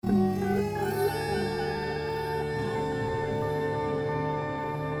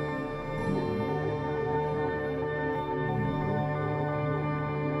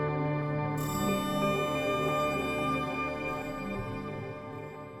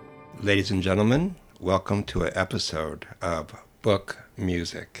Ladies and gentlemen, welcome to an episode of Book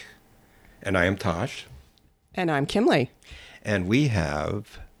Music. And I am Tosh. And I'm Kimley. And we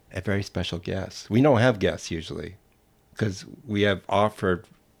have a very special guest. We don't have guests usually because we have offered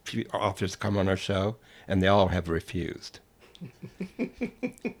few authors to come on our show and they all have refused.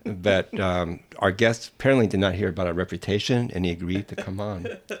 But our guest apparently did not hear about our reputation and he agreed to come on.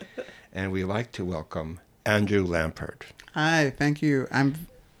 And we'd like to welcome Andrew Lampert. Hi, thank you. I'm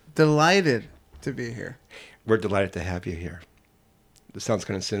delighted to be here. We're delighted to have you here. This sounds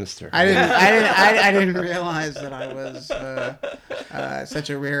kind of sinister. I didn't realize that I was such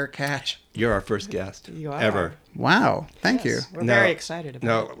a rare catch. You're our first guest You are. ever. Wow, thank you. We're No, very excited about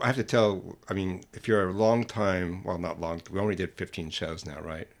No, it. I have to tell, I mean, if you're a long time, well, not long, we only did 15 shows now,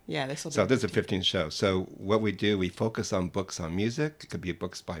 right? Yeah, this will So be. this is a 15 show. So what we do, we focus on books on music. It could be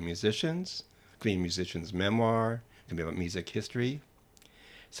books by musicians. It could be a musician's memoir. It could be about music history.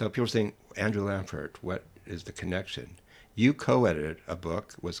 So people are saying, Andrew Lampert, what is the connection? You co-edited a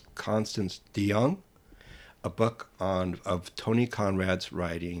book with Constance DeYoung, a book of Tony Conrad's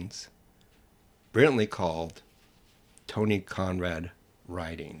writings, brilliantly called Tony Conrad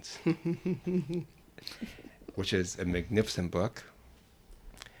Writings, which is a magnificent book.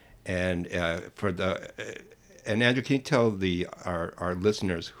 And and Andrew, can you tell our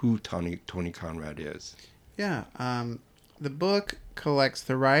listeners who Tony Conrad is? Yeah, the book collects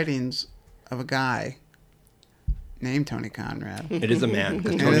the writings of a guy named Tony Conrad. It is a man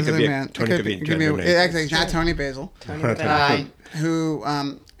because It Tony is could a be man. Tony could be a gender name. Actually, not Tony Basil, Tony Basil. who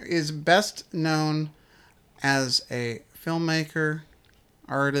is best known as a filmmaker,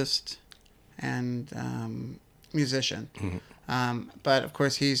 artist, and musician. Mm-hmm. But of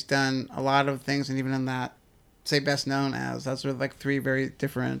course, he's done a lot of things, and even in that, say best known as, those are like three very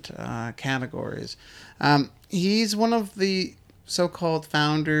different categories. He's one of the so-called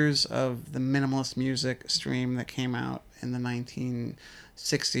founders of the minimalist music stream that came out in the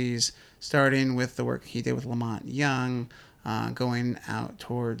 1960s, starting with the work he did with Lamont Young, going out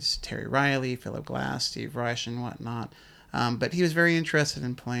towards Terry Riley, Philip Glass, Steve Reich, and whatnot. But he was very interested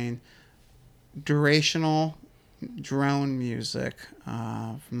in playing durational drone music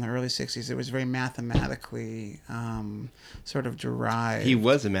from the early 60s. It was very mathematically sort of derived. He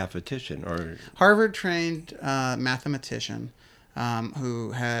was a mathematician, or Harvard-trained mathematician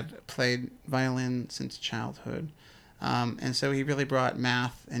who had played violin since childhood. And so he really brought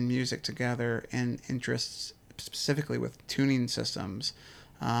math and music together in interests specifically with tuning systems.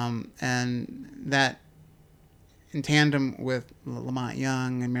 And that, in tandem with Lamont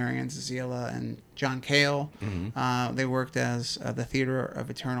Young and Marianne Zazila and John Cale, they worked as the Theater of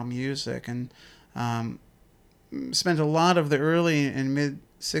Eternal Music and spent a lot of the early and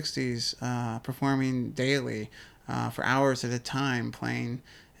mid-60s performing daily for hours at a time, playing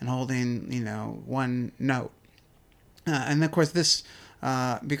and holding, one note. And of course, this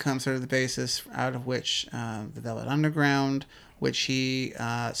becomes sort of the basis out of which the Velvet Underground, which he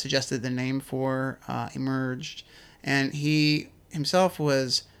suggested the name for, emerged. And he himself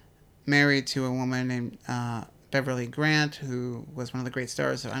was married to a woman named Beverly Grant, who was one of the great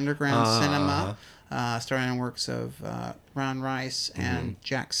stars of underground cinema, starring in works of Ron Rice and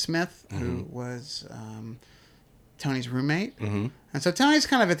Jack Smith, who was Tony's roommate. And so Tony's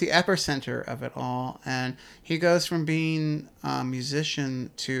kind of at the epicenter of it all, and he goes from being a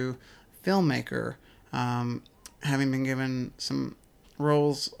musician to filmmaker, having been given some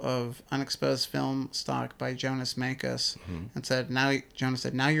roles of unexposed film stock by Jonas Mekas, and Jonas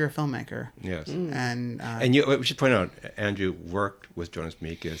said, now you're a filmmaker. yes. And We should point out, Andrew worked with Jonas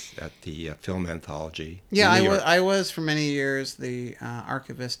Mekas at the film anthology. yeah, in New York. I was for many years the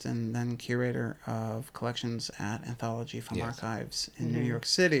archivist and then curator of collections at Anthology Film Yes. Archives in New York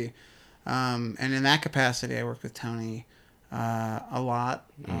City. And in that capacity, I worked with Tony a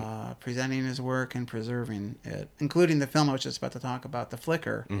lot, presenting his work and preserving it, including the film I was just about to talk about, The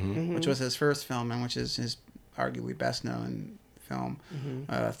Flicker, which was his first film and which is his arguably best known film.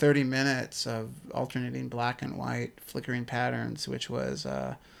 30 minutes of alternating black and white flickering patterns, which was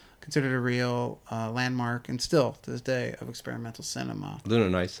considered a real landmark and still to this day of experimental cinema. Luna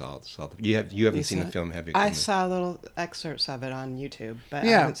and I saw you haven't You seen saw the it? film, have you? I saw little excerpts of it on YouTube, but I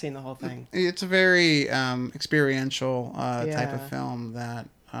Yeah. haven't seen the whole thing. It's a very experiential type Yeah. of film that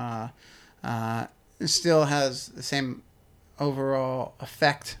still has the same overall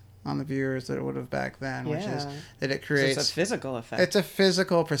effect on the viewers that it would have back then, which is Yeah. that it So creates... it's a physical effect. It's a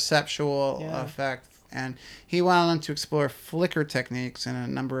physical, perceptual Yeah. effect. And he went on to explore flicker techniques in a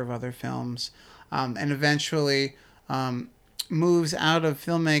number of other films, and eventually moves out of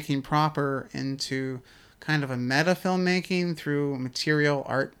filmmaking proper into kind of a meta filmmaking through material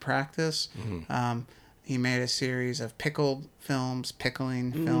art practice. He made a series of pickled films,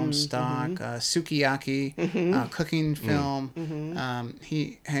 pickling film stock, sukiyaki, cooking film.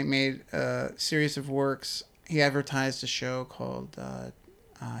 He made a series of works. He advertised a show called,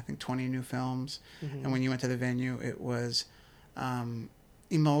 I think, 20 New Films. And when you went to the venue, it was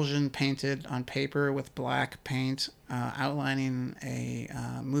emulsion painted on paper with black paint, outlining a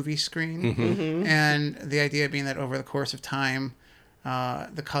movie screen. And the idea being that over the course of time,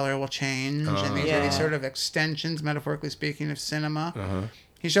 the color will change, and these are these sort of extensions, metaphorically speaking, of cinema.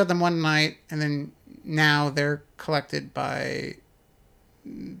 He showed them one night, and then now they're collected by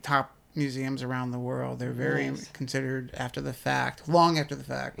top museums around the world. They're very considered long after the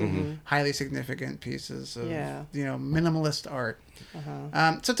fact, highly significant pieces of minimalist art.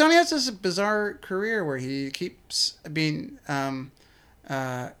 So Tony has this bizarre career where he keeps being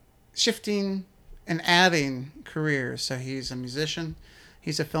shifting and adding careers. So he's a musician,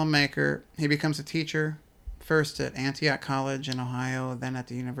 he's a filmmaker, he becomes a teacher, first at Antioch College in Ohio, then at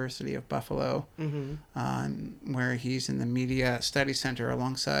the University of Buffalo, where he's in the Media Study Center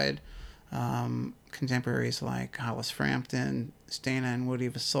alongside contemporaries like Hollis Frampton, Stana and Woody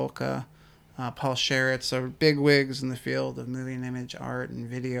Vasulka, Paul Sherritt, so big wigs in the field of moving and image art and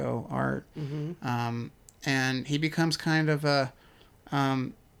video art. And he becomes kind of a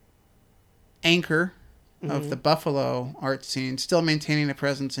anchor of the Buffalo art scene, still maintaining a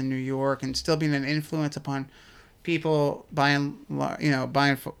presence in New York and still being an influence upon people by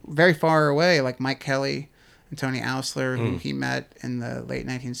very far away, like Mike Kelly and Tony Ausler, who he met in the late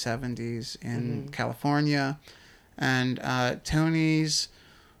 1970s in California. And Tony's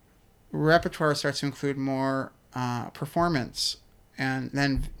repertoire starts to include more performance and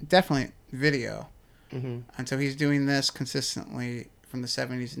then definitely video. And so he's doing this consistently from the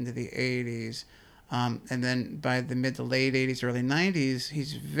 70s into the 80s. And then by the mid to late 80s, early 90s,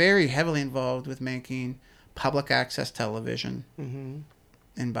 he's very heavily involved with making public access television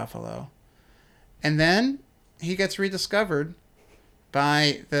in Buffalo. And then he gets rediscovered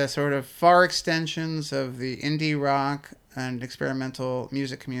by the sort of far extensions of the indie rock and experimental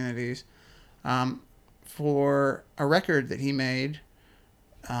music communities for a record that he made,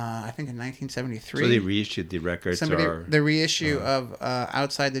 I think in 1973. So they reissued the records? The reissue of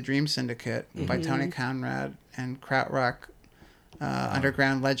Outside the Dream Syndicate by Tony Conrad and krautrock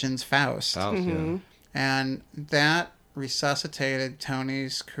underground legends Faust. And that resuscitated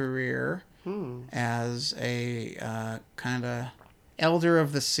Tony's career as a kind of elder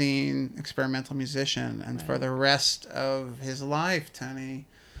of the scene, experimental musician. And for the rest of his life, Tony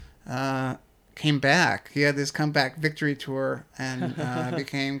came back. He had this comeback victory tour and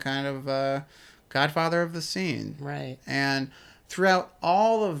became kind of a godfather of the scene. Right. And throughout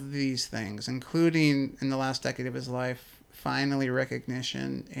all of these things, including in the last decade of his life, finally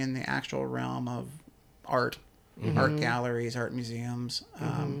recognition in the actual realm of art, art galleries, art museums.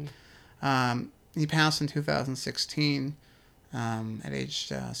 He passed in 2016 at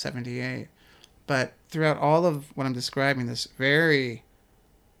age 78. But throughout all of what I'm describing, this very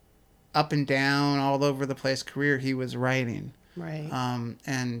up and down, all over the place career, he was writing. Right.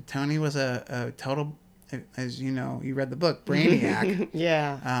 And Tony was a total, as you know, you read the book, brainiac.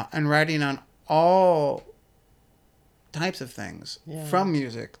 Yeah. And writing on all types of things, from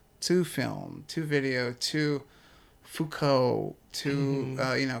music to film to video to Foucault to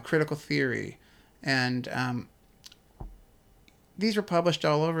critical theory, and these were published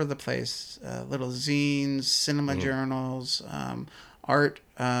all over the place. Little zines, cinema journals, art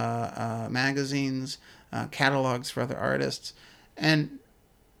magazines, catalogs for other artists. And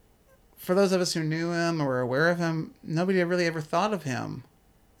for those of us who knew him or were aware of him, nobody really ever thought of him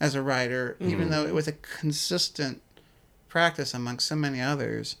as a writer, even though it was a consistent practice amongst so many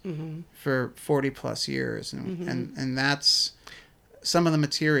others for 40 plus years. And that's some of the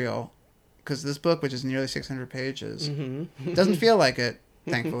material, because this book, which is nearly 600 pages, doesn't feel like it,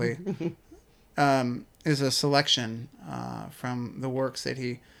 thankfully, is a selection from the works that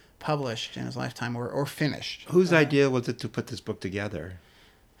he published in his lifetime or finished. Whose idea was it to put this book together?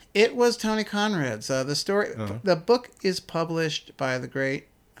 It was Tony Conrad's. The book is published by the great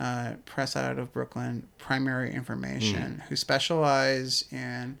press out of Brooklyn, Primary Information, who specialize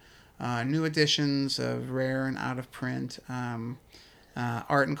in new editions of rare and out of print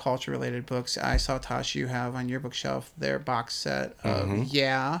art and culture related books. I saw, Tosh, you have on your bookshelf their box set of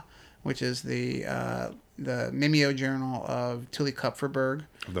which is the Mimeo Journal of Tully Kupferberg.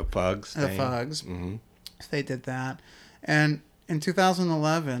 The Fugs. The Fugs. So they did that. And in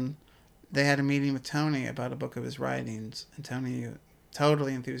 2011, they had a meeting with Tony about a book of his writings. And Tony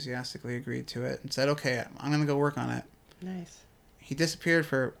totally enthusiastically agreed to it and said, okay, I'm going to go work on it. Nice. He disappeared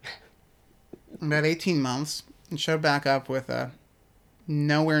for about 18 months and showed back up with a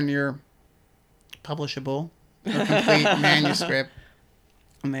nowhere near publishable or complete manuscript.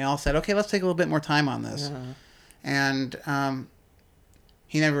 And they all said, okay, let's take a little bit more time on this. Uh-huh. And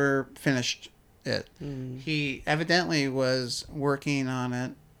he never finished it. Mm. He evidently was working on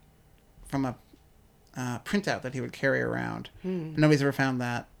it from a printout that he would carry around. Mm. Nobody's ever found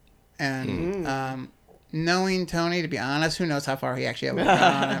that. And knowing Tony, to be honest, who knows how far he actually ever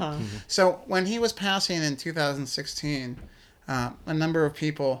got on it. So when he was passing in 2016, a number of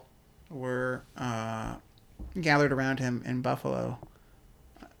people were gathered around him in Buffalo,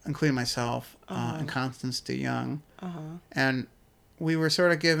 including myself and Constance DeYoung. Uh-huh. And we were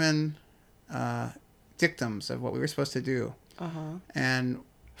sort of given dictums of what we were supposed to do. Uh-huh. And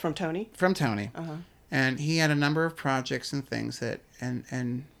From Tony? from Tony. Uh-huh. And he had a number of projects and things that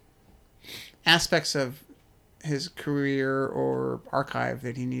and aspects of his career or archive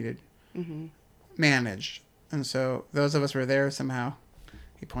that he needed Mm-hmm. managed. And so those of us were there somehow.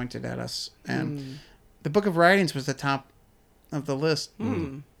 He pointed at us. And the Book of Writings was the top of the list.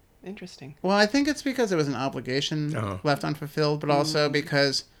 Mm. Interesting. Well, I think it's because it was an obligation left unfulfilled, but also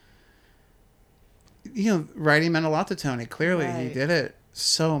because, writing meant a lot to Tony. Clearly, he Right. did it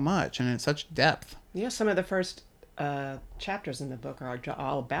so much and in such depth. Yeah, some of the first chapters in the book are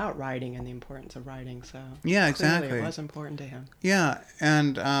all about writing and the importance of writing. So Yeah, clearly exactly. it was important to him. Yeah,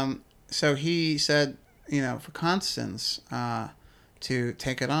 and so he said, for Constance to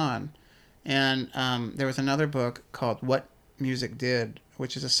take it on. And there was another book called What Music Did,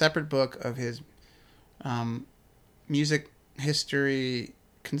 which is a separate book of his music history,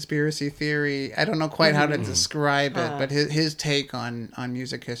 conspiracy theory. I don't know quite how to describe it, but his take on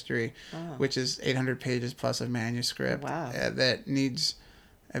music history, which is 800 pages plus of manuscript Wow. that needs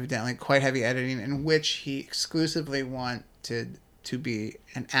evidently quite heavy editing, in which he exclusively wanted to be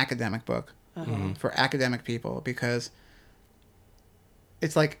an academic book for academic people, because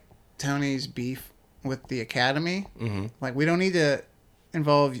it's like Tony's beef with the Academy. Mm-hmm. Like, we don't need to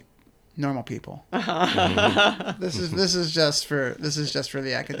involve normal people. This is just for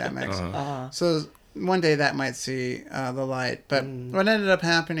the academics. So one day that might see the light. But what ended up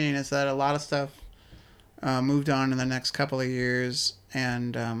happening is that a lot of stuff moved on in the next couple of years,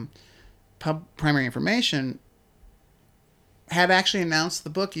 and Primary Information had actually announced the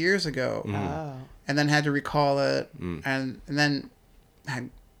book years ago, Oh. and then had to recall it, and then had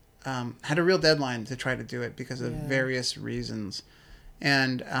a real deadline to try to do it because of various reasons.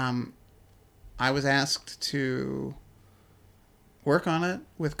 And I was asked to work on it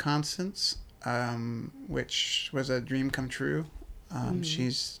with Constance, which was a dream come true.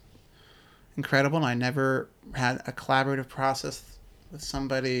 She's incredible, and I never had a collaborative process with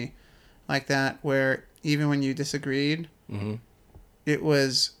somebody like that, where even when you disagreed, it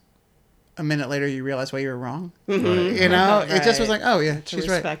was a minute later you realize why you were wrong. It just was like, oh yeah, It's a she's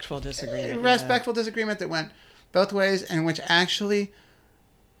right. respectful disagreement. Respectful disagreement that went both ways, and which actually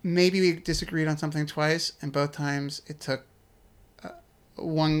maybe we disagreed on something twice, and both times it took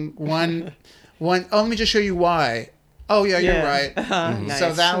one. Oh, let me just show you why. Oh yeah, you're right. Nice.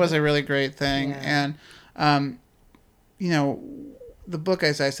 So that was a really great thing, Yeah. and the book,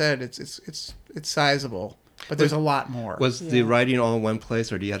 as I said, it's sizable, but there's a lot more. Was the writing all in one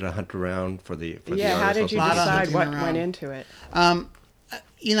place, or do you have to hunt around for the Yeah, how did you Lot of decide hunting what around. went into it?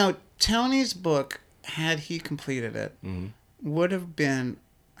 Tony's book, had he completed it, would have been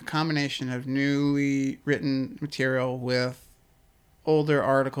a combination of newly written material with older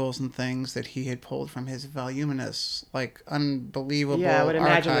articles and things that he had pulled from his voluminous, like, unbelievable Yeah, I would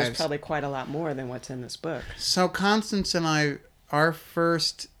imagine archives. there's probably quite a lot more than what's in this book. So Constance and I, our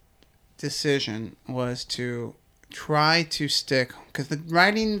first decision was to try to stick, because the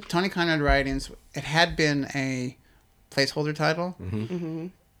writing, Tony Conrad Writings, it had been a placeholder title,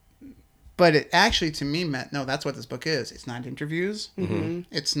 but it actually to me meant, no, that's what this book is. It's not interviews.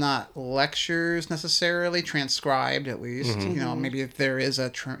 It's not lectures necessarily, transcribed at least. Maybe if there is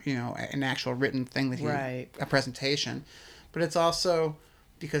an actual written thing that Right. a presentation, but it's also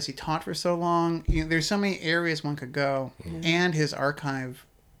because he taught for so long. There's so many areas one could go, and his archive.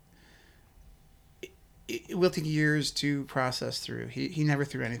 It will take years to process through. He never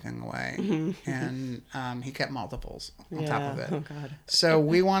threw anything away, and he kept multiples on top of it. Oh God. So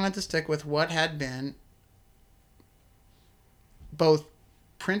we wanted to stick with what had been both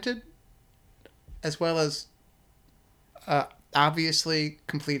printed as well as obviously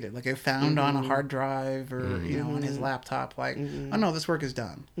completed, like it found on a hard drive or on his laptop. Like, oh no, this work is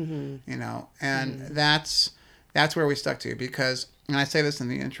done. And that's where we stuck to, because and I say this in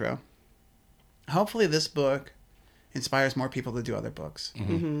the intro, hopefully this book inspires more people to do other books.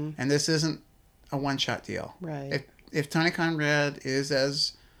 Mm-hmm. And this isn't a one-shot deal. Right. If Tony Conrad is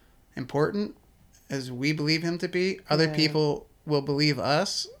as important as we believe him to be, other Yeah. people will believe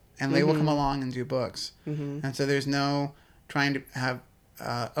us, and they will come Mhm. along and do books. Mm-hmm. And so there's no trying to have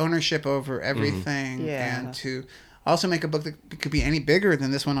ownership over everything, Yeah. and to also make a book that could be any bigger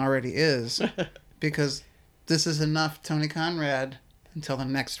than this one already is, because this is enough Tony Conrad until the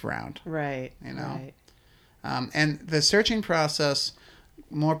next round. Right. You know? Right. And the searching process,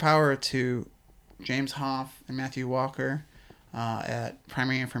 more power to James Hoff and Matthew Walker at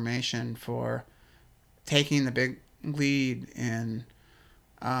Primary Information for taking the big lead in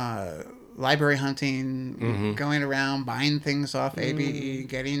library hunting, Mhm. going around, buying things off ABE,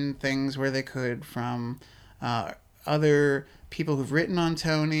 getting things where they could from other people who've written on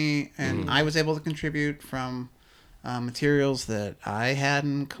Tony. And I was able to contribute from materials that I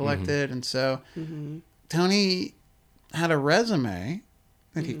hadn't collected. And so Mm-hmm. Tony had a resume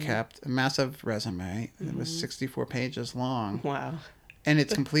that he kept, a massive resume. It was 64 pages long, Wow. and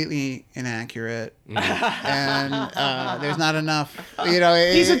it's completely inaccurate. And there's not enough, you know.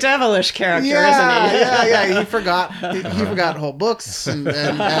 He's a devilish character, yeah, isn't he? yeah. He forgot whole books and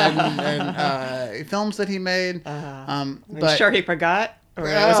films that he made. I'm But sure he forgot, or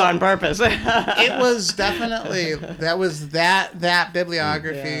it was on purpose. it was definitely that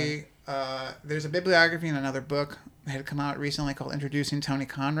bibliography. There's a bibliography in another book that had come out recently called Introducing Tony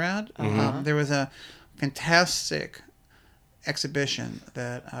Conrad. There was a fantastic exhibition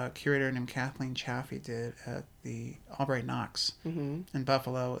that a curator named Kathleen Chaffee did at the Albright Knox in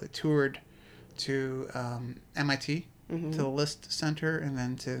Buffalo. It toured to MIT, to the List Center, and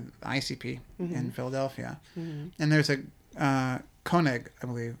then to ICP in Philadelphia. And there's a Koenig, I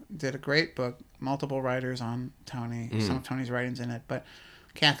believe, did a great book, multiple writers on Tony, some of Tony's writings in it, but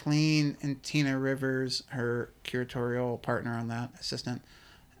Kathleen and Tina Rivers, her curatorial partner on that, assistant,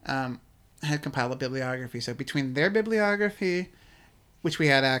 had compiled a bibliography. So between their bibliography, which we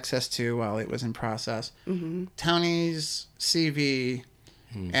had access to while it was in process, Tony's CV,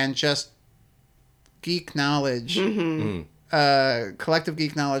 and just geek knowledge, collective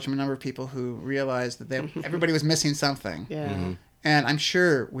geek knowledge from a number of people who realized that everybody was missing something. Yeah. And I'm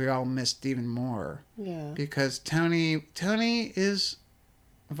sure we all missed even more. Yeah. Because Tony is,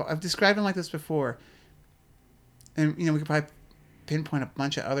 I've described him like this before, and we could probably pinpoint a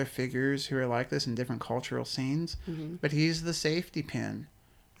bunch of other figures who are like this in different cultural scenes, but he's the safety pin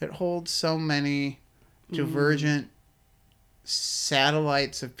that holds so many divergent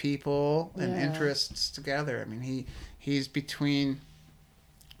satellites of people and interests together. I mean, he's between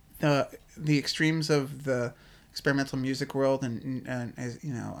the extremes of the experimental music world and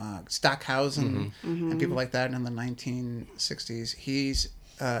Stockhausen and people like that in the 1960s. He's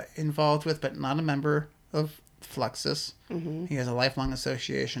involved with, but not a member of, Fluxus. He has a lifelong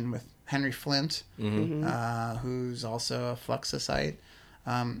association with Henry Flint, who's also a Fluxusite.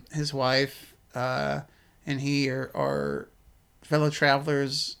 His wife and he are fellow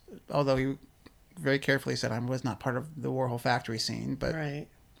travelers, although he very carefully said I was not part of the Warhol factory scene, but Right.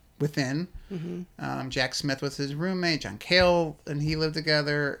 within. Jack Smith was his roommate. John Cale and he lived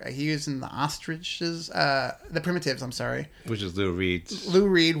together. He was in the Ostriches, the Primitives, I'm sorry. Which is Lou Reed's. Lou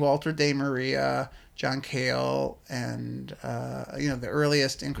Reed, Walter De Maria, John Cale, and the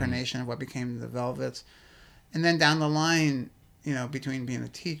earliest incarnation of what became the Velvets. And then down the line, between being a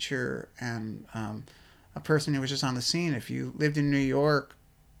teacher and a person who was just on the scene, if you lived in New York,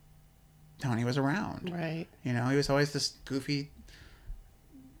 Tony was around. Right. He was always this goofy,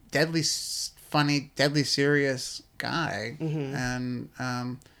 deadly funny, deadly serious guy. And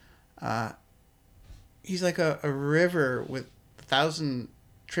he's like a river with 1,000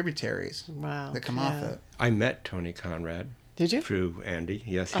 tributaries Wow. that come off it. I met Tony Conrad. Did you? Through Andy,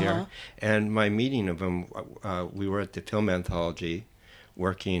 yes, here. And my meeting of him, we were at the Film Anthology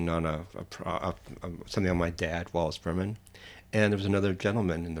working on something on my dad, Wallace Berman. And there was another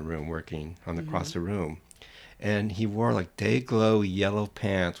gentleman in the room working across the room. And he wore like day-glow yellow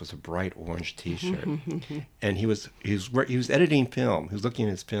pants with a bright orange T-shirt. And he was editing film. He was looking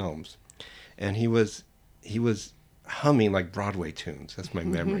at his films. And he was humming like Broadway tunes. That's my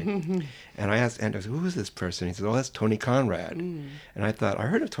memory. And I asked Andy, who is this person? He said, oh, that's Tony Conrad. And I thought, I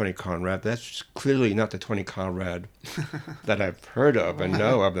heard of Tony Conrad, but that's clearly not the Tony Conrad that I've heard of and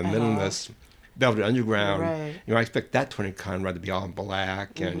know of, the minimalist Velvet Underground. Right. I expect that Tony Conrad to be all in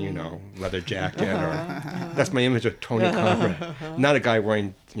black and, leather jacket. Or that's my image of Tony Conrad. Not a guy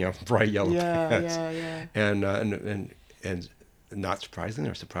wearing, bright yellow pants. Yeah. And not surprising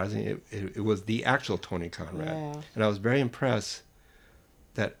or surprising, it was the actual Tony Conrad. Yeah. And I was very impressed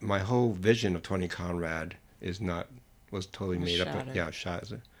that my whole vision of Tony Conrad was totally Was made up. shattered. Yeah,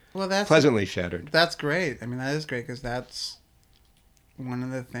 shattered. Well, that's Pleasantly shattered. That's great. I mean, that is great because that's one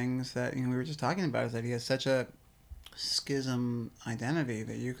of the things that we were just talking about is that he has such a schism identity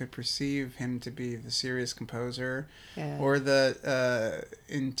that you could perceive him to be the serious composer Yeah. or the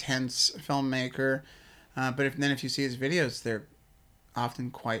intense filmmaker, but if you see his videos, they're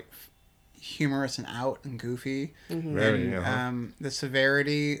often quite humorous and out and goofy. Very, And the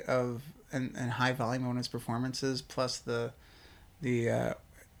severity of and high volume of his performances, plus the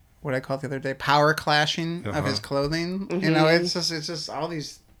what I called the other day, power clashing of his clothing. It's just all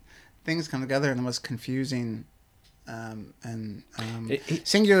these things come together in the most confusing and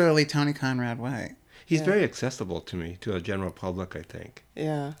singularly Tony Conrad way. He's very accessible to me, to a general public, I think.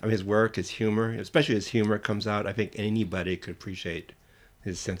 Yeah. I mean, his work, his humor, especially his humor comes out. I think anybody could appreciate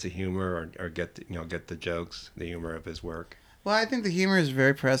his sense of humor or get the jokes, the humor of his work. Well, I think the humor is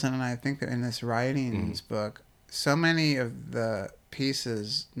very present, and I think that in this writing in this book, so many of the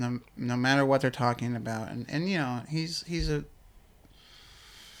pieces, no matter what they're talking about, and he's a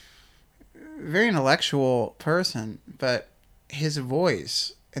very intellectual person, but his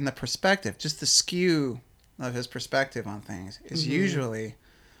voice and the perspective, just the skew of his perspective on things, is usually,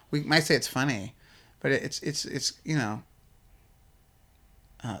 we might say it's funny, but it's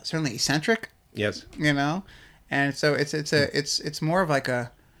certainly eccentric. Yes. And so it's more of like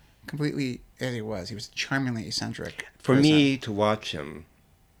a completely, as he was charmingly eccentric. For me to watch him,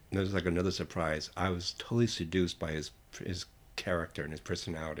 there's like another surprise. I was totally seduced by his character and his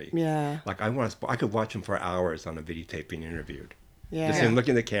personality. Yeah. Like I could watch him for hours on a videotape being interviewed. Yeah. Just him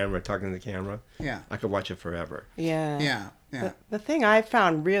looking at the camera, talking to the camera. Yeah. I could watch it forever. Yeah. Yeah. The thing I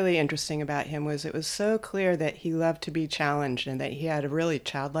found really interesting about him was it was so clear that he loved to be challenged and that he had a really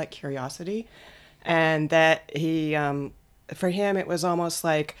childlike curiosity, and that he, for him, it was almost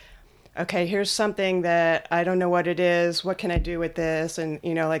like, okay, here's something that I don't know what it is. What can I do with this? And,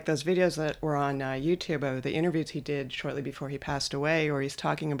 like those videos that were on YouTube of the interviews he did shortly before he passed away, where he's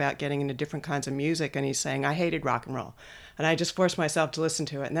talking about getting into different kinds of music, and he's saying, I hated rock and roll. And I just forced myself to listen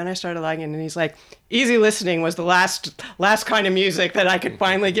to it. And then I started liking it. And he's like, easy listening was the last kind of music that I could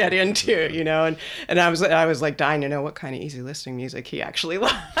finally get into, And I was like dying to know what kind of easy listening music he actually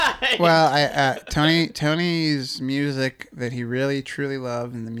liked. Well, Tony's music that he really truly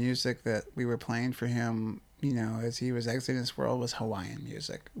loved, and the music that we were playing for him, as he was exiting this world, was Hawaiian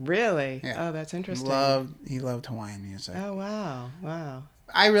music. Really? Yeah. Oh, that's interesting. He loved Hawaiian music. Oh, wow.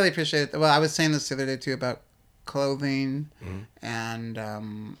 I really appreciate it. Well, I was saying this the other day too about clothing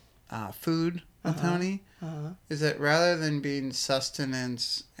and food with Tony. Is that rather than being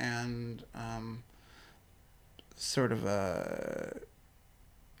sustenance and sort of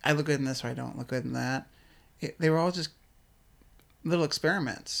I look good in this or I don't look good in that, they were all just little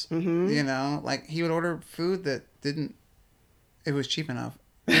experiments. Like he would order food that it was cheap enough,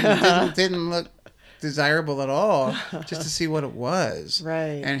 didn't look desirable at all, just to see what it was.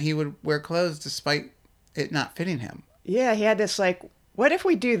 Right. And he would wear clothes despite it not fitting him. Yeah, he had this like, what if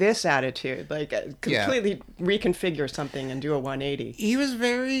we do this attitude? Like completely reconfigure something and do a 180. He was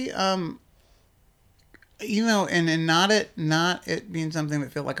very and not it being something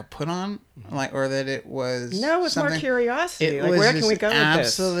that felt like a put on, like, or that it was No, it was more curiosity. It like, was where can we go with this?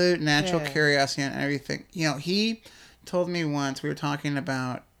 absolute natural curiosity and everything. He told me once, we were talking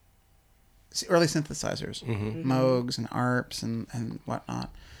about early synthesizers, Moogs and ARPs and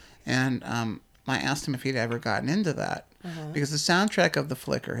whatnot, and I asked him if he'd ever gotten into that, because the soundtrack of The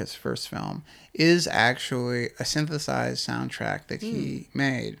Flicker, his first film, is actually a synthesized soundtrack that he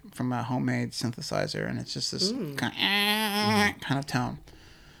made from a homemade synthesizer, and it's just this kind of tone.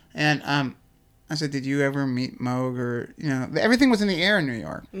 And I said, did you ever meet Moog? Or, everything was in the air in New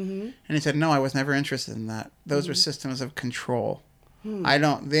York. And he said, no, I was never interested in that. Those were systems of control.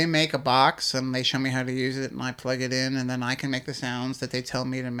 They make a box and they show me how to use it, and I plug it in, and then I can make the sounds that they tell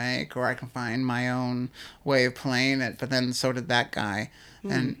me to make, or I can find my own way of playing it. But then so did that guy,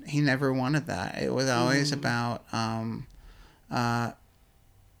 and he never wanted that. It was always about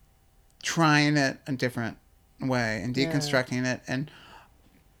trying it a different way and deconstructing it and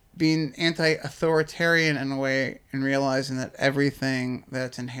being anti-authoritarian in a way, and realizing that everything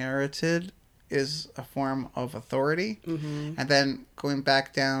that's inherited is a form of authority, and then going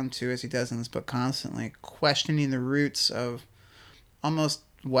back down to, as he does in this book constantly, questioning the roots of almost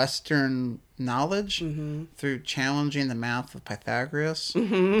Western knowledge through challenging the math of Pythagoras,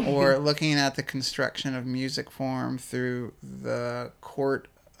 or looking at the construction of music form through the court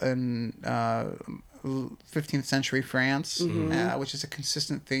in 15th century France, which is a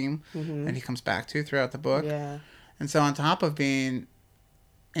consistent theme that he comes back to throughout the book. Yeah. And so on top of being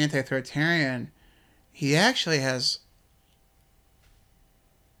anti-authoritarian, he actually has,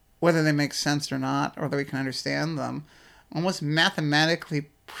 whether they make sense or not, or whether we can understand them, almost mathematically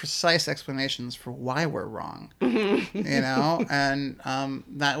precise explanations for why we're wrong. And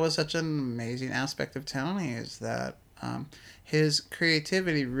that was such an amazing aspect of Tony, is that his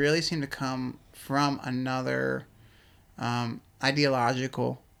creativity really seemed to come from another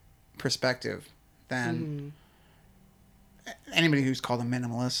ideological perspective than anybody who's called a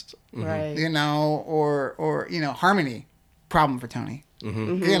minimalist, Right. or harmony, problem for Tony.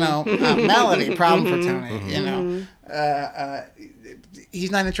 Melody, problem for Tony. He's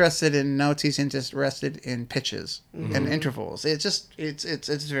not interested in notes. He's interested in pitches and intervals. It's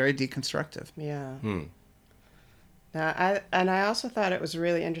very deconstructive. Yeah. Now, I also thought it was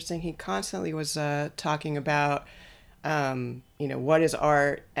really interesting. He constantly was talking about, what is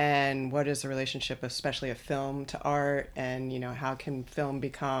art and what is the relationship, especially of film, to art, and how can film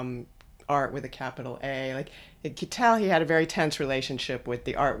become art with a capital A. Like, you could tell he had a very tense relationship with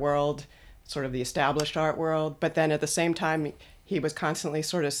the art world, sort of the established art world, but then at the same time he was constantly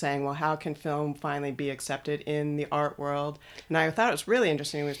sort of saying, well, how can film finally be accepted in the art world? And I thought it was really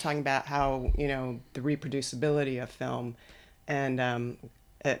interesting. He was talking about how, the reproducibility of film, and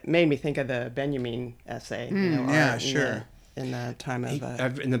it made me think of the Benjamin essay. Sure. In the time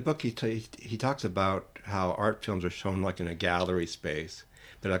of... in the book, he talks about how art films are shown like in a gallery space,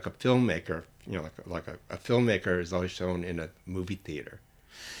 but like a filmmaker, like a filmmaker is always shown in a movie theater.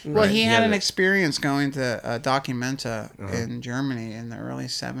 Well, he had an experience going to Documenta in Germany in the early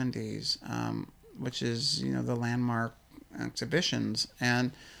 70s, which is, the landmark exhibitions.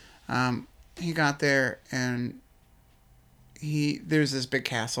 And he got there, and there's this big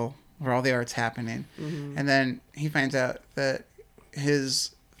castle where all the art's happening. And then he finds out that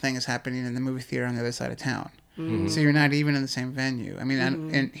his thing is happening in the movie theater on the other side of town. So you're not even in the same venue. I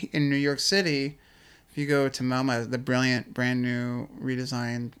mean, in New York City, if you go to MoMA, the brilliant, brand new,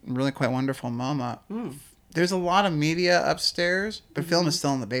 redesigned, really quite wonderful MoMA, there's a lot of media upstairs, but film is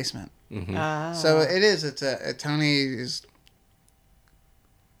still in the basement. So it is. Tony is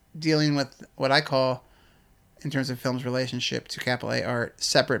dealing with what I call, in terms of film's relationship to capital A art,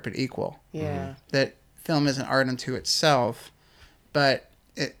 separate but equal. Yeah. That film is an art unto itself, but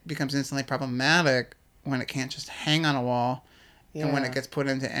it becomes instantly problematic when it can't just hang on a wall, and when it gets put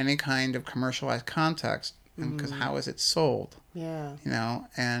into any kind of commercialized context, because how is it sold? Yeah.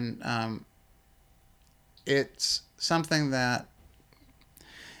 And it's something that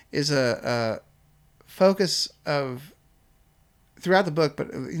is a focus of throughout the book,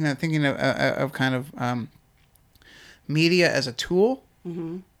 but thinking of kind of media as a tool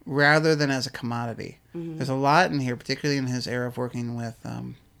rather than as a commodity. There's a lot in here, particularly in his era of working with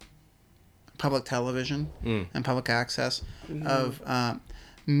public television and public access, of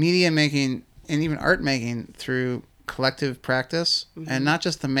media making and even art making through collective practice, and not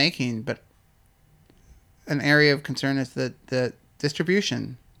just the making, but an area of concern is the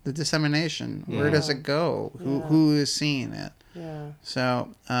distribution, the dissemination. Where does it go? Who is seeing it? Yeah.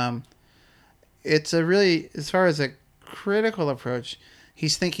 So it's a really, as far as a critical approach,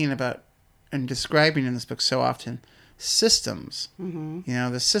 he's thinking about and describing in this book so often systems,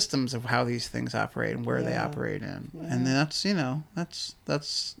 the systems of how these things operate and where they operate in. And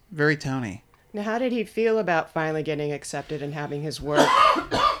that's very Tony. Now, how did he feel about finally getting accepted and having his work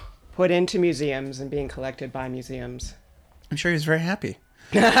put into museums and being collected by museums? I'm sure he was very happy.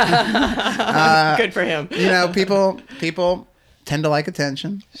 Good for him. People tend to like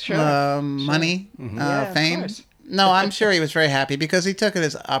attention, money, fame. No, I'm sure he was very happy because he took it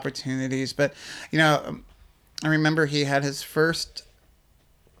as opportunities. But, I remember he had his first,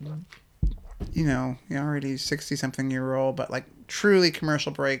 already 60-something-year-old, but like truly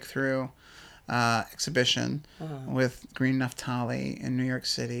commercial breakthrough exhibition with Green Naftali in New York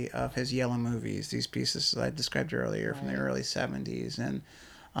City of his yellow movies, these pieces that I described earlier from the early 70s. And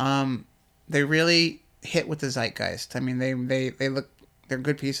they really hit with the zeitgeist. I mean, they're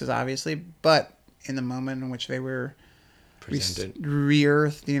good pieces, obviously, but in the moment in which they were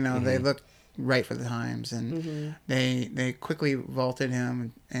re-earthed, they looked right for the times, and they quickly vaulted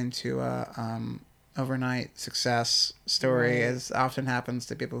him into a overnight success story, as often happens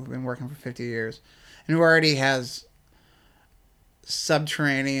to people who've been working for 50 years and who already has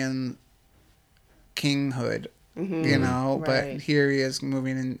subterranean kinghood, but here he is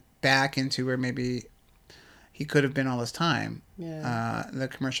moving back into where maybe he could have been all this time, the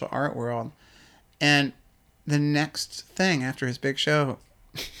commercial art world. And the next thing after his big show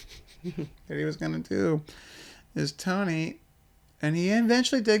that he was going to do is Tony And he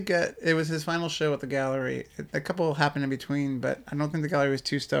eventually did get, it was his final show at the gallery. A couple happened in between, but I don't think the gallery was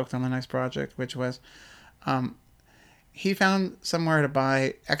too stoked on the next project, which was he found somewhere to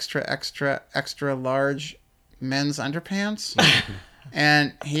buy extra large men's underpants.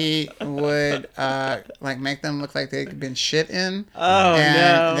 And he would like make them look like they'd been shit in. Oh, and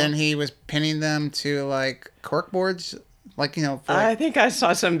no. then he was pinning them to like cork boards, like, you know. For, like, I think I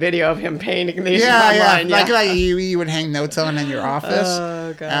saw some video of him painting these yeah, online. yeah. Like you would hang notes on in your office.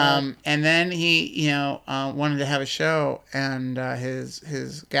 Oh, God. And then he, you know, wanted to have a show, and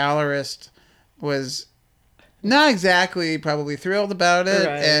his gallerist was not exactly probably thrilled about it.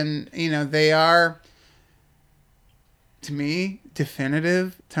 Right. And, you know, they are, to me,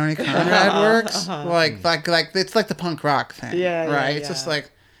 definitive Tony Conrad works. Like it's like the punk rock thing. Yeah, right. yeah, It's just yeah.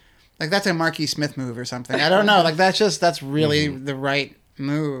 like that's a Marky Smith move or something. I don't know. Like that's really the right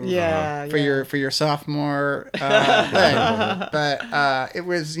move. Yeah, For yeah. your sophomore thing. But it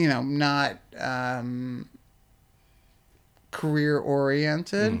was, you know, not career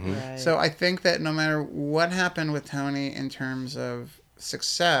oriented. Right. So I think that no matter what happened with Tony in terms of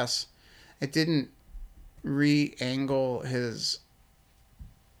success, it didn't re-angle his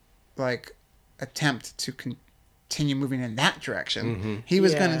like attempt to continue moving in that direction. He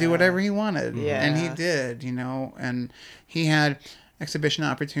was going to do Yeah. whatever he wanted, Yeah. and he did, you know. And he had exhibition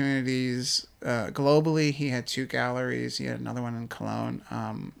opportunities globally. He had 2 galleries. He had another one in Cologne,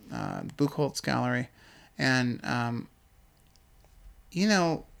 the Buchholz Gallery, and you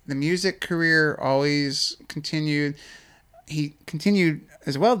know, the music career always continued. He continued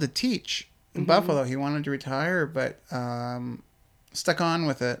as well to teach in Buffalo. He wanted to retire, but stuck on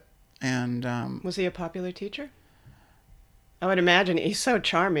with it. And Was he a popular teacher? I would imagine he's so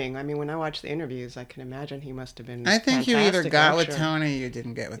charming. I mean, when I watch the interviews, I can imagine he must have been. I think you either fantastic, got I'm with sure. Tony, or you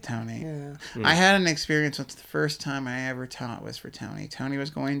didn't get with Tony. Yeah. I had an experience. It's the first time I ever taught was for Tony. Tony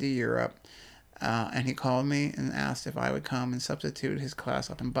was going to Europe, and he called me and asked if I would come and substitute his class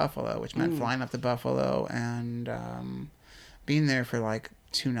up in Buffalo, which meant flying up to Buffalo and being there for like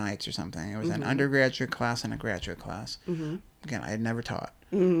 2 nights or something. It was an undergraduate class and a graduate class. Again, I had never taught.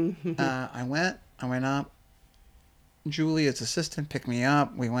 I went up. Julie, as assistant, picked me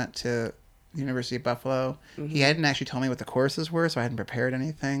up. We went to the University of Buffalo. He hadn't actually told me what the courses were, so I hadn't prepared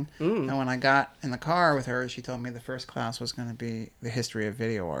anything. And when I got in the car with her, she told me the first class was going to be the history of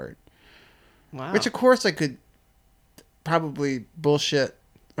video art. Wow. Which, of course, I could probably bullshit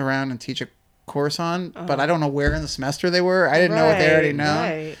around and teach a course on, but I don't know where in the semester they were. I didn't know what they already know.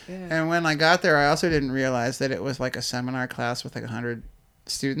 Right. Yeah. And when I got there, I also didn't realize that it was like a seminar class with like 100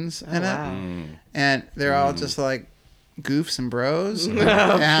 students in it. Wow. And they're all just like goofs and bros. and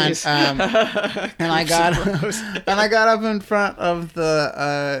please. and I got up in front of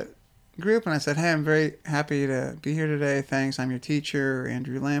the group and I said, "Hey, I'm very happy to be here today. Thanks. I'm your teacher,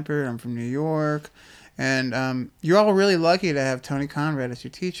 Andrew Lampert. I'm from New York. And you're all really lucky to have Tony Conrad as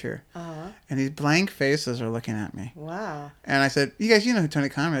your teacher." And these blank faces are looking at me. Wow. And I said, "You guys, you know who Tony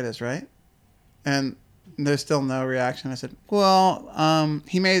Conrad is, right?" And there's still no reaction. I said, "Well,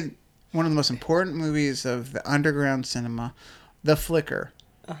 he made one of the most important movies of the underground cinema, The Flicker."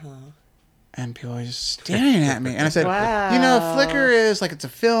 And people are just staring at me. And I said, Wow. "You know, Flicker is like it's a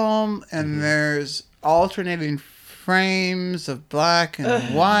film, and there's alternating frames of black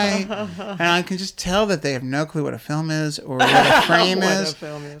and white, and I can just tell that they have no clue what a film is or what a frame What is." a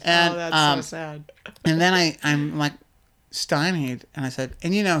film is. And, Oh, that's so sad. And then I'm like stymied, and I said,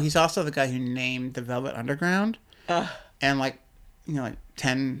 "And you know, he's also the guy who named the Velvet Underground." And like, you know, like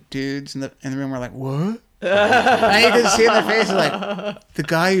 10 dudes in the room were like, "What?" And you could see in their faces like the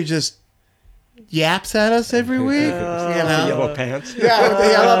guy who just yaps at us every week. You The know? yellow pants. Yeah, with the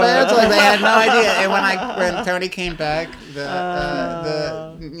yellow bands, like they had no idea. And when Tony came back,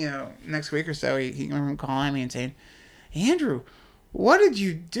 the you know, next week or so, he remember him calling me and saying, "Andrew, what did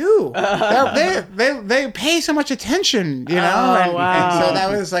you do? They pay so much attention, you know." Oh, and wow. so that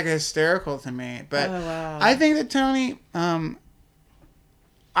was like hysterical to me. But Oh, wow. I think that Tony,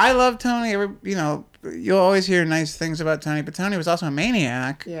 I love Tony. You know, you'll always hear nice things about Tony, but Tony was also a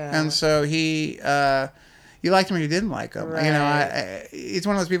maniac. Yeah. And so he, you liked him or you didn't like him. You know, Right. it's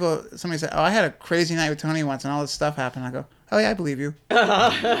one of those people, somebody said, "Oh, I had a crazy night with Tony once and all this stuff happened." I go, "Oh yeah, I believe you." I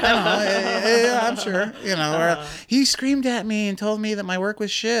know, yeah, I'm sure. You know, or he screamed at me and told me that my work was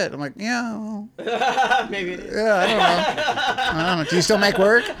shit. I'm like, "Yeah, well, Maybe it is. yeah, I don't know. I don't know. Do you still make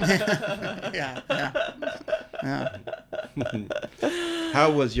work?" Yeah. How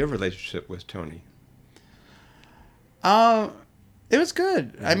was your relationship with Tony? It was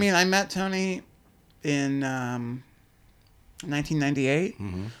good. I mean, I met Tony in 1998.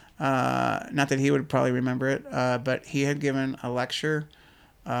 Not that he would probably remember it, but he had given a lecture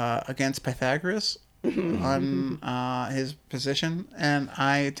against Pythagoras on his position, and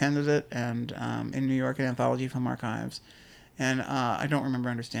I attended it, and in New York at Anthology Film Archives, and I don't remember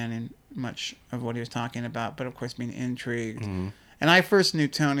understanding much of what he was talking about, but of course being intrigued. And I first knew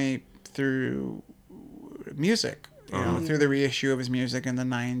Tony through music, through the reissue of his music in the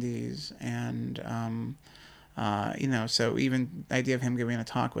 90s, and so even the idea of him giving a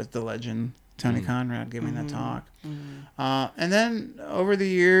talk was the legend Tony Conrad giving that talk. And then over the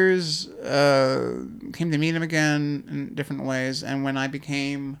years, came to meet him again in different ways. And when I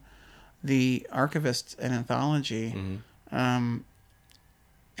became the archivist at Anthology,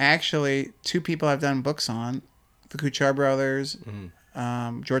 actually, two people I've done books on, the Kuchar brothers,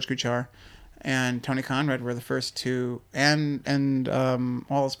 George Kuchar, and Tony Conrad were the first two, and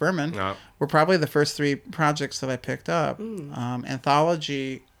Wallace Berman were probably the first three projects that I picked up.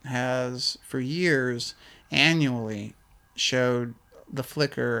 Anthology has, for years, annually showed The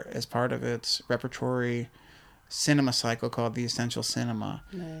Flicker as part of its repertory cinema cycle called The Essential Cinema.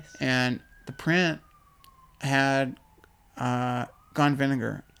 Nice. And the print had gone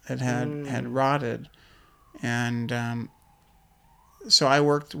vinegar. It had rotted. And so I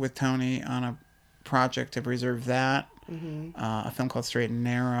worked with Tony on a project to preserve that, a film called Straight and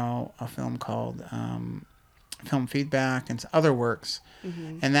Narrow, a film called Film Feedback, and other works.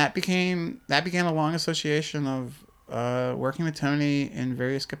 And that began a long association of working with Tony in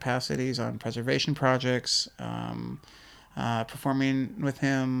various capacities on preservation projects, performing with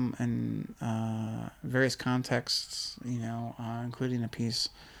him in various contexts, including a piece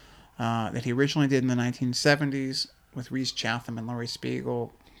that he originally did in the 1970s with Rhys Chatham and Laurie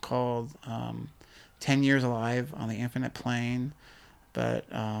Spiegel called 10 Years Alive on the Infinite Plane, but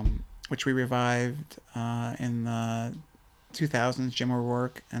which we revived in the 2000s, Jim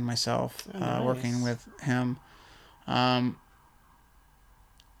O'Rourke and myself working with him.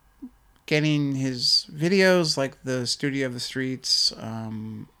 Getting his videos like the Studio of the Streets,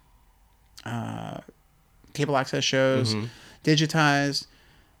 cable access shows, digitized,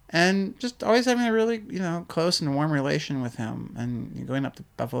 and just always having a really, close and warm relation with him, and going up to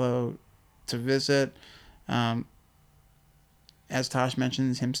Buffalo to visit. As Tosh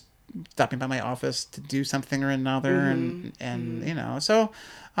mentions, him stopping by my office to do something or another, and so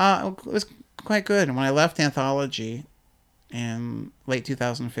it was quite good. And when I left Anthology in late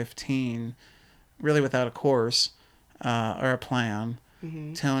 2015, really without a course or a plan,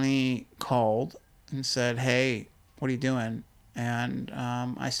 Tony called and said, "Hey, what are you doing?" And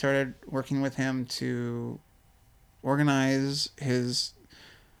I started working with him to organize his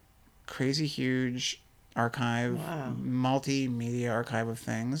crazy huge archive, multimedia archive of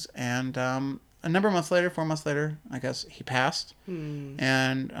things. And a number of months later, 4 months later, I guess, he passed.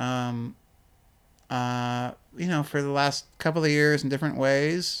 And for the last couple of years in different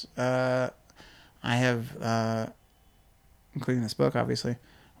ways, I have, including this book, obviously,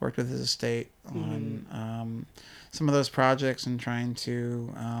 worked with his estate on some of those projects and trying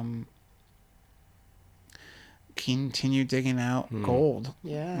to continue digging out gold.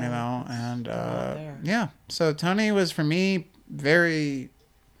 And so Tony was, for me, very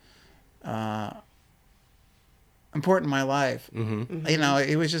important in my life.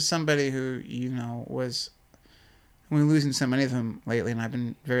 It was just somebody who was, we're losing so many of them lately, and I've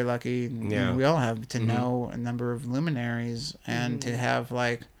been very lucky, and we all have, to know a number of luminaries and to have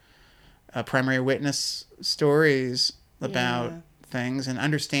like a primary witness stories about things and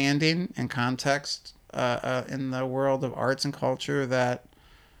understanding and context in the world of arts and culture that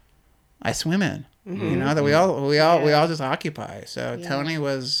I swim in. That we all just occupy. So Tony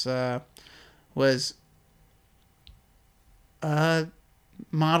was a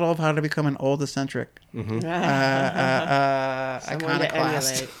model of how to become an old eccentric,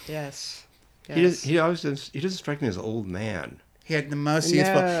 iconoclast. Yes. He doesn't strike me as an old man. He had the most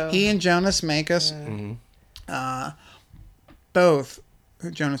youthful. He and Jonas Mekas, both.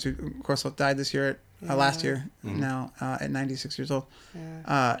 Jonas, who of course died this year, last year, now at 96 years old.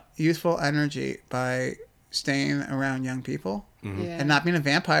 Youthful energy by staying around young people and not being a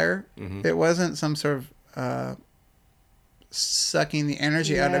vampire. It wasn't some sort of sucking the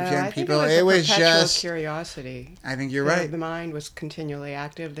energy out of young people. It was just curiosity. I think you're right. The mind was continually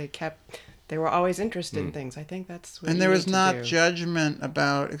active. They were always interested in things. I think that's what. And there was not judgment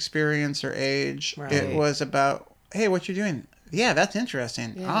about experience or age. Right. It was about, hey, what you doing? Yeah, that's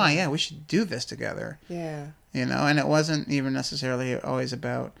interesting. Yeah. We should do this together. Yeah. And it wasn't even necessarily always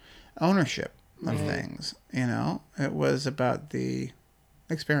about ownership of things. It was about the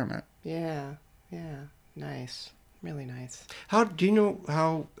experiment. Yeah. Nice. Really nice. How do you know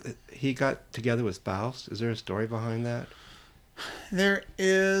how he got together with Faust? Is there a story behind that? There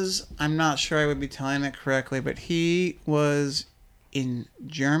is. I'm not sure I would be telling it correctly, but he was in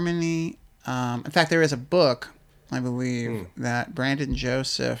Germany. In fact, there is a book, I believe, that Brandon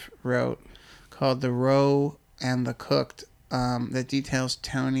Joseph wrote called The Roe and the Cooked, that details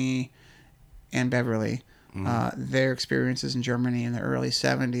Tony and Beverly, their experiences in Germany in the early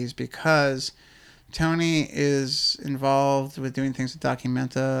 70s, because Tony is involved with doing things with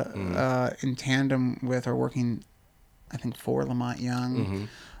Documenta in tandem with, or working, I think, for Lamont Young,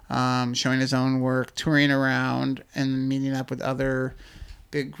 showing his own work, touring around, and meeting up with other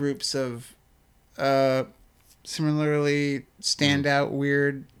big groups of similarly standout,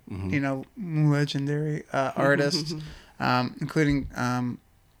 weird, legendary artists, including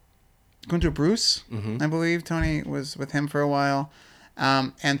Gunter Bruce, I believe. Tony was with him for a while.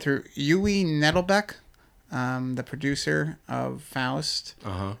 And through Yui Nettelbeck, the producer of Faust,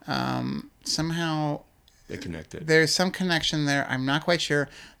 somehow They connected. there's some connection there. I'm not quite sure.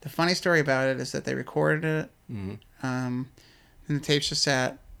 The funny story about it is that they recorded it, and the tapes just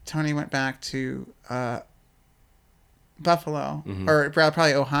sat. Tony went back to Buffalo, or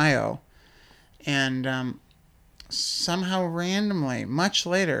probably Ohio, and somehow randomly, much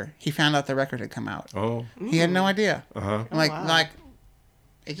later, he found out the record had come out. Oh. He had no idea. Like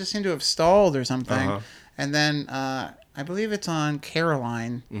it just seemed to have stalled or something. And then I believe it's on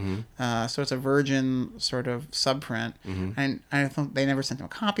Caroline, so it's a Virgin sort of subprint. And I thought they never sent him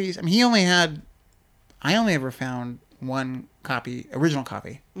copies. I mean, I only ever found one copy, original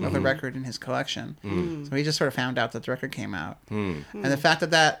copy of the record in his collection. So he just sort of found out that the record came out. And the fact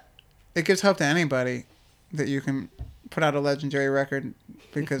that it gives hope to anybody that you can put out a legendary record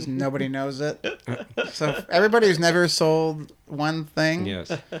because nobody knows it. So everybody who's never sold one thing,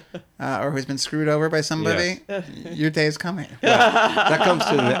 Yes. or who's been screwed over by somebody, your day is coming.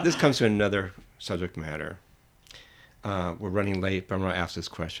 This comes to another subject matter. We're running late, but I'm going to ask this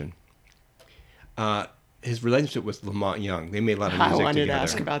question. His relationship with Lamont Young. They made a lot of music I wanted together. to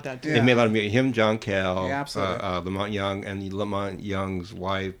ask about that too. Yeah. They made a lot of music. Him, John Cale, Yeah, absolutely. Lamont Young, and Lamont Young's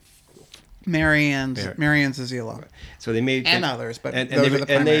wife. Marianne Zazila. So they made And others, but those are the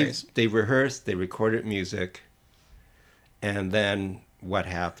primaries. they rehearsed, they recorded music, and then what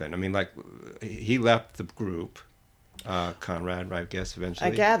happened? I mean, like, he left the group, Conrad, right? I guess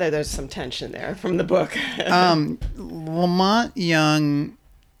eventually. I gather there's some tension there from the book. Lamont Young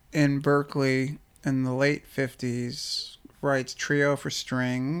in Berkeley in the late 50s writes Trio for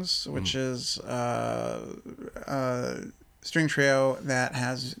Strings, which is string trio that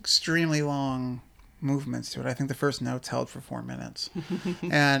has extremely long movements to it. I think the first note's held for 4 minutes,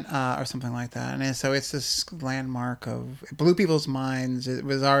 and or something like that. And so it's this landmark of, it blew people's minds. It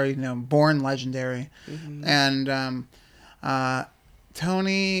was already born legendary, and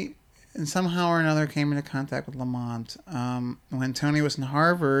Tony, and somehow or another, came into contact with Lamont. When Tony was in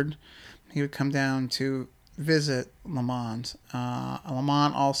Harvard, he would come down to visit Lamont.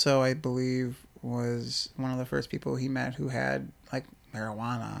 Lamont also, I believe, was one of the first people he met who had like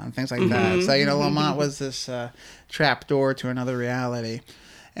marijuana and things like that. So Lamont was this trap door to another reality.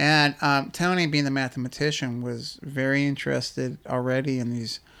 And Tony, being the mathematician, was very interested already in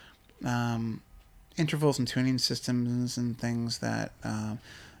these intervals and tuning systems and things that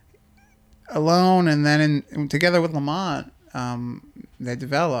alone, and then together with Lamont, they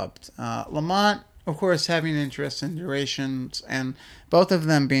developed. Lamont, of course, having an interest in durations, and both of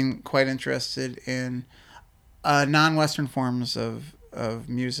them being quite interested in non-Western forms of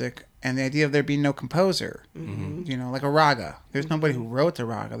music, and the idea of there being no composer, like a raga. There's nobody who wrote the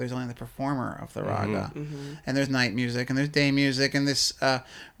raga. There's only the performer of the raga. And there's night music, and there's day music, and this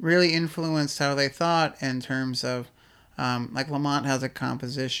really influenced how they thought in terms of, like Lamont has a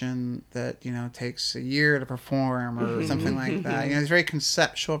composition that, takes a year to perform or something like that. It's very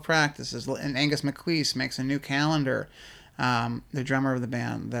conceptual practices. And Angus MacLeese makes a new calendar, the drummer of the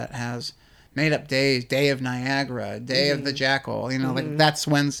band, that has made up days: Day of Niagara, Day of the Jackal. Like that's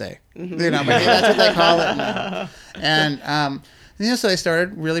Wednesday. But that's what they call it now. And so they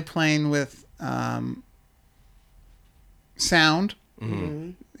started really playing with sound,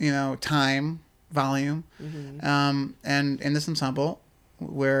 time, volume, and in this ensemble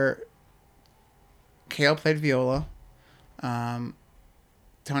where Cale played viola,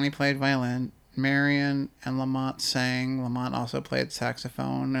 Tony played violin, Marian and Lamont sang. Lamont also played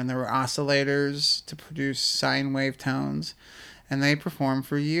saxophone, and there were oscillators to produce sine wave tones, and they performed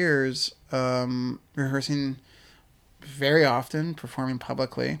for years, rehearsing very often, performing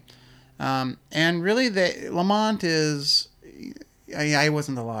publicly, and really Lamont is I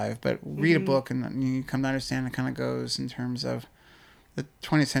wasn't alive, but read a book and you come to understand it kind of goes in terms of the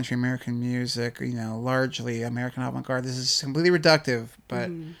 20th century American music, largely American avant-garde. This is completely reductive, but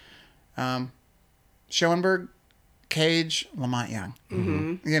Schoenberg, Cage, Lamont Young.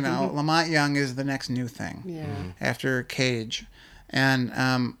 Lamont Young is the next new thing after Cage.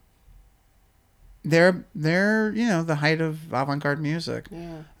 And they're the height of avant-garde music,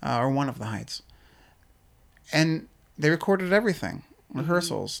 or one of the heights. And they recorded everything,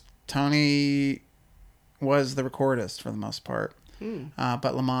 rehearsals. Tony was the recordist for the most part.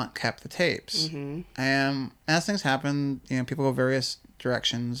 But Lamont kept the tapes. And as things happen, people go various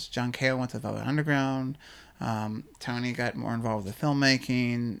directions. John Cale went to Velvet Underground. Tony got more involved with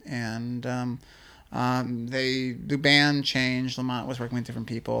filmmaking, and the band changed. Lamont was working with different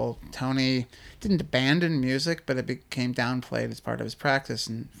people. Tony didn't abandon music, but it became downplayed as part of his practice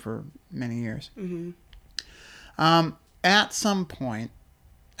and for many years. At some point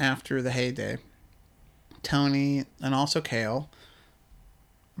after the heyday, Tony and also Cale,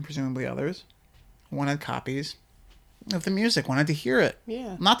 and presumably others, wanted copies of the music, wanted to hear it.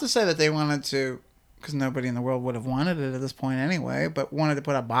 Yeah. Not to say that they wanted to, because nobody in the world would have wanted it at this point anyway, but wanted to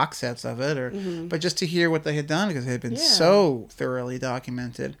put out box sets of it, but just to hear what they had done, because it had been so thoroughly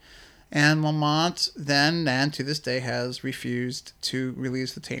documented. And Lamont then, and to this day, has refused to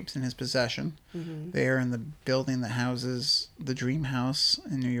release the tapes in his possession. They are in the building that houses the Dream House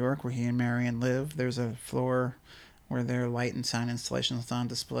in New York, where he and Marion live. There's a floor where their light and sound installations on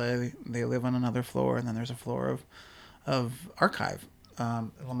display. They live on another floor, and then there's a floor of archive.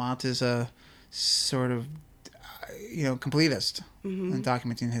 Lamont is a sort of, completist in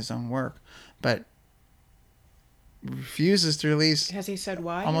documenting his own work, but refuses to release. Has he said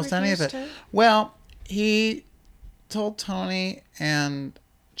why? Almost any of it. Well, he told Tony and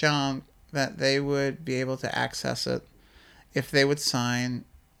John that they would be able to access it if they would sign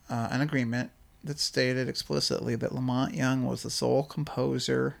an agreement that stated explicitly that Lamont Young was the sole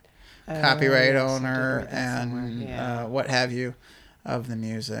composer, copyright owner, and what have you of the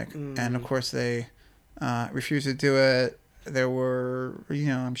music. And of course they refused to do it. There were,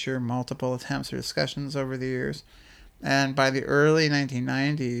 I'm sure multiple attempts or discussions over the years. And by the early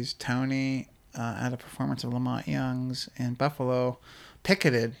 1990s, Tony, at a performance of Lamont Young's in Buffalo,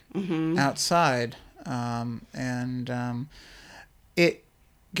 picketed outside. It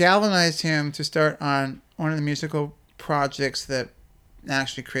galvanized him to start on one of the musical projects that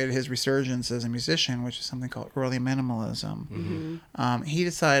actually created his resurgence as a musician, which is something called early minimalism. He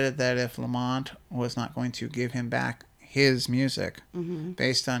decided that if Lamont was not going to give him back his music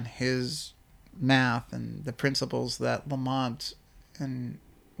based on his math and the principles that Lamont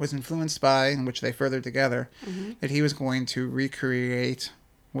was influenced by, and which they furthered together, that he was going to recreate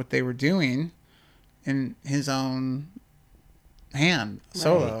what they were doing in his own hand,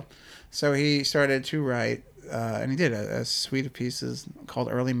 solo. So he started to write, and he did a suite of pieces called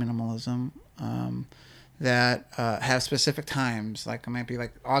Early Minimalism that have specific times, like it might be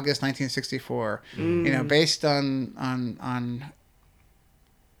like August 1964, based on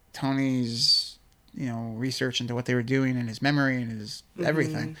Tony's research into what they were doing and his memory and his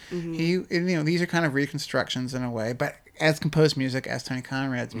everything. These are kind of reconstructions in a way, but as composed music, as Tony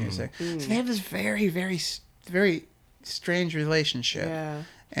Conrad's music. So they have this very, very, very strange relationship.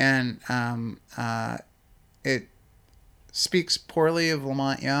 And it speaks poorly of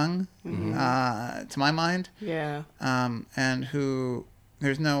Lamont Young, to my mind. And who,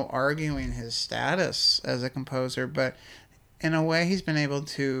 there's no arguing his status as a composer, but in a way he's been able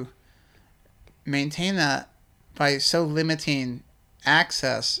to maintain that by so limiting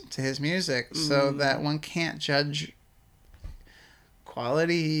access to his music so that one can't judge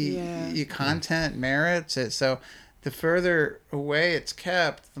quality, content, merits. So the further away it's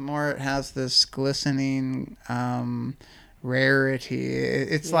kept, the more it has this glistening rarity.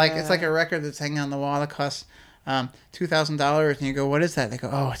 It's like a record that's hanging on the wall that costs $2,000, and you go, "What is that?" They go,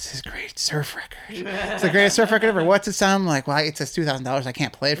 "Oh, it's this great surf record. It's the greatest surf record ever. What's it sound like?" "Well, it says $2,000. I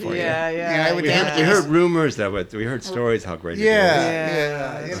can't play it for you." We heard rumors of it. We heard stories how great it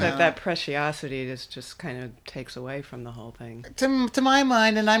is. It's like that preciosity just kind of takes away from the whole thing. To my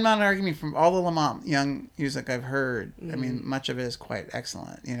mind, and I'm not arguing from all the Lamont Young music I've heard. I mean, much of it is quite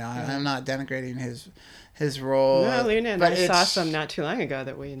excellent. I'm not denigrating his role. No, Luna and I saw some not too long ago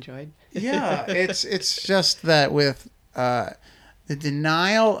that we enjoyed. It's just that with the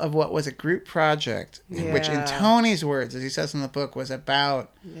denial of what was a group project, which in Tony's words, as he says in the book, was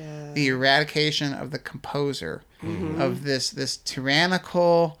about the eradication of the composer, of this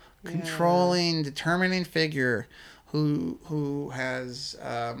tyrannical, controlling, determining figure who has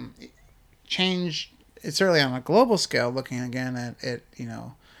changed it's certainly on a global scale, looking again at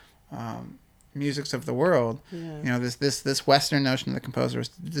musics of the world. Yeah. This Western notion of the composer is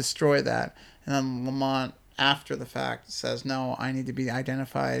to destroy that, and then Lamont, after the fact, says, "No, I need to be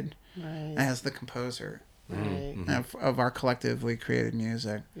identified Right. as the composer Right. of our collectively created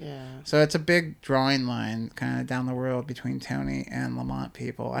music." Yeah. So it's a big drawing line kind of down the road between Tony and Lamont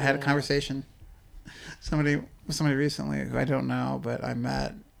people. I had a Yeah. conversation with somebody recently who I don't know, but I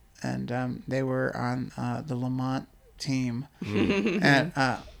met, and they were on the Lamont team. And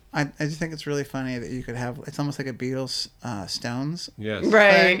I just think it's really funny that you could have, it's almost like a Beatles Stones. Yes.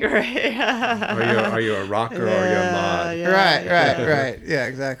 Right. Right. Are you a rocker or are you a mod? Yeah. Right. Yeah,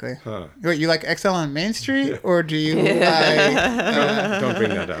 exactly. Huh. What, you like XL on Main Street, or do you like... Don't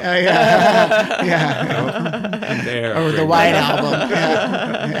bring that up. yeah. There, Or the bring White that up.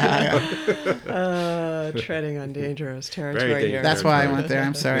 Album. Treading on dangerous territory Very here. dangerous. That's why I went there.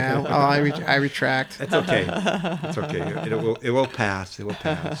 I'm sorry. I retract. It's okay. It's okay. It will pass. It will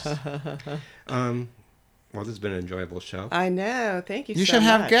pass. Well, this has been an enjoyable show. I know. Thank you. You so should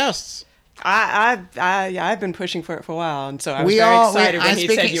have much. guests. I've been pushing for it for a while, and so I was very excited when he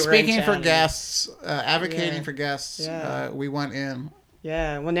said you were in Speaking for town. guests, advocating Yeah. for guests, Yeah. we went in.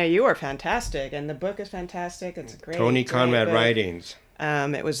 Yeah. Well, no, you were fantastic, and the book is fantastic. It's a great. Tony great Conrad book. Writings.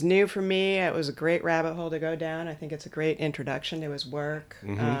 It was new for me. It was a great rabbit hole to go down. I think it's a great introduction to his work.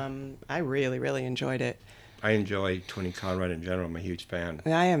 I really, really enjoyed it. I enjoy Tony Conrad in general. I'm a huge fan.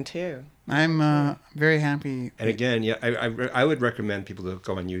 I am too. I'm very happy. And again, yeah, I would recommend people to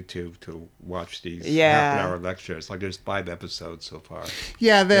go on YouTube to watch these Yeah. half-an-hour lectures. Like there's 5 episodes so far.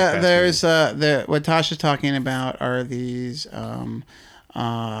 Yeah, They're there's what Tasha's talking about are these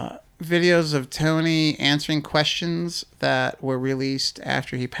videos of Tony answering questions that were released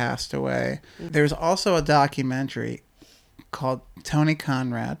after he passed away. There's also a documentary called Tony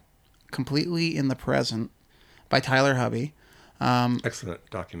Conrad, Completely in the Present, by Tyler Hubby. Excellent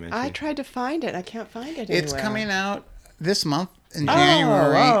documentary. I tried to find it. I can't find it It's anywhere. coming out this month in Oh,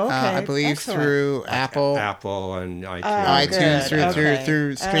 January. okay. I believe Excellent. through Apple. Apple and iTunes. iTunes, good.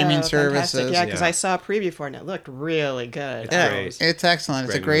 through streaming Oh, fantastic. services. Yeah, because Yeah. I saw a preview for it and it looked really good. It's Yeah, great. it's excellent.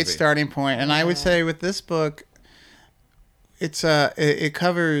 It's a Great great movie. starting point. And I would say with this book, it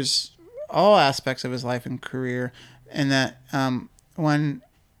covers all aspects of his life and career, and that one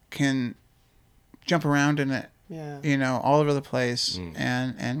can jump around in it, Yeah. all over the place,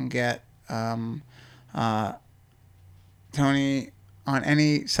 and get Tony on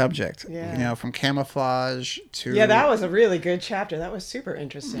any subject, Yeah. from camouflage to Yeah, that was a really good chapter. That was super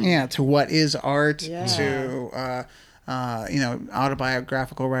interesting. to what is art, Yeah. to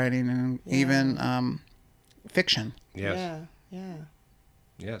autobiographical writing, and even fiction. Yes. Yeah.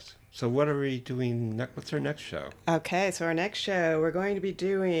 Yes. So what are we doing next? What's our next show? Okay, so our next show, we're going to be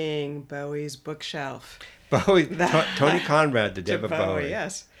doing Bowie's Bookshelf. Bowie, Tony Conrad, the To David Bowie.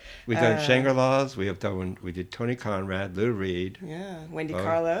 yes. We've done Shangri-La's. We did Tony Conrad, Lou Reed. Yeah, Wendy Bowie.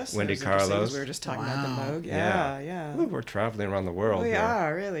 Carlos. Wendy Those are just things Carlos. We were just talking Wow. about the Vogue. Yeah. Ooh, we're traveling around the world. We here.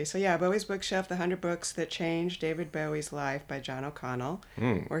 are, really. So, yeah, Bowie's Bookshelf, The 100 Books That Changed David Bowie's Life by John O'Connell,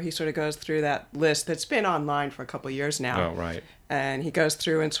 where he sort of goes through that list that's been online for a couple of years now. Oh, right. And he goes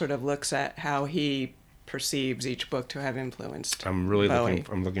through and sort of looks at how he perceives each book to have influenced I'm really Bowie.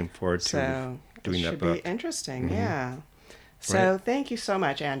 looking forward to So doing it that should book. be interesting, yeah. So Right. thank you so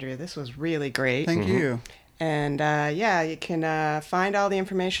much, Andrea. This was really great. Thank you. And you can find all the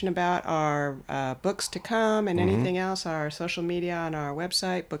information about our books to come and anything else, our social media on our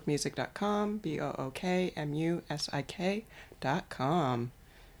website, bookmusic.com, bookmusik.com.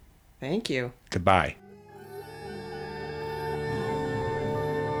 Thank you. Goodbye.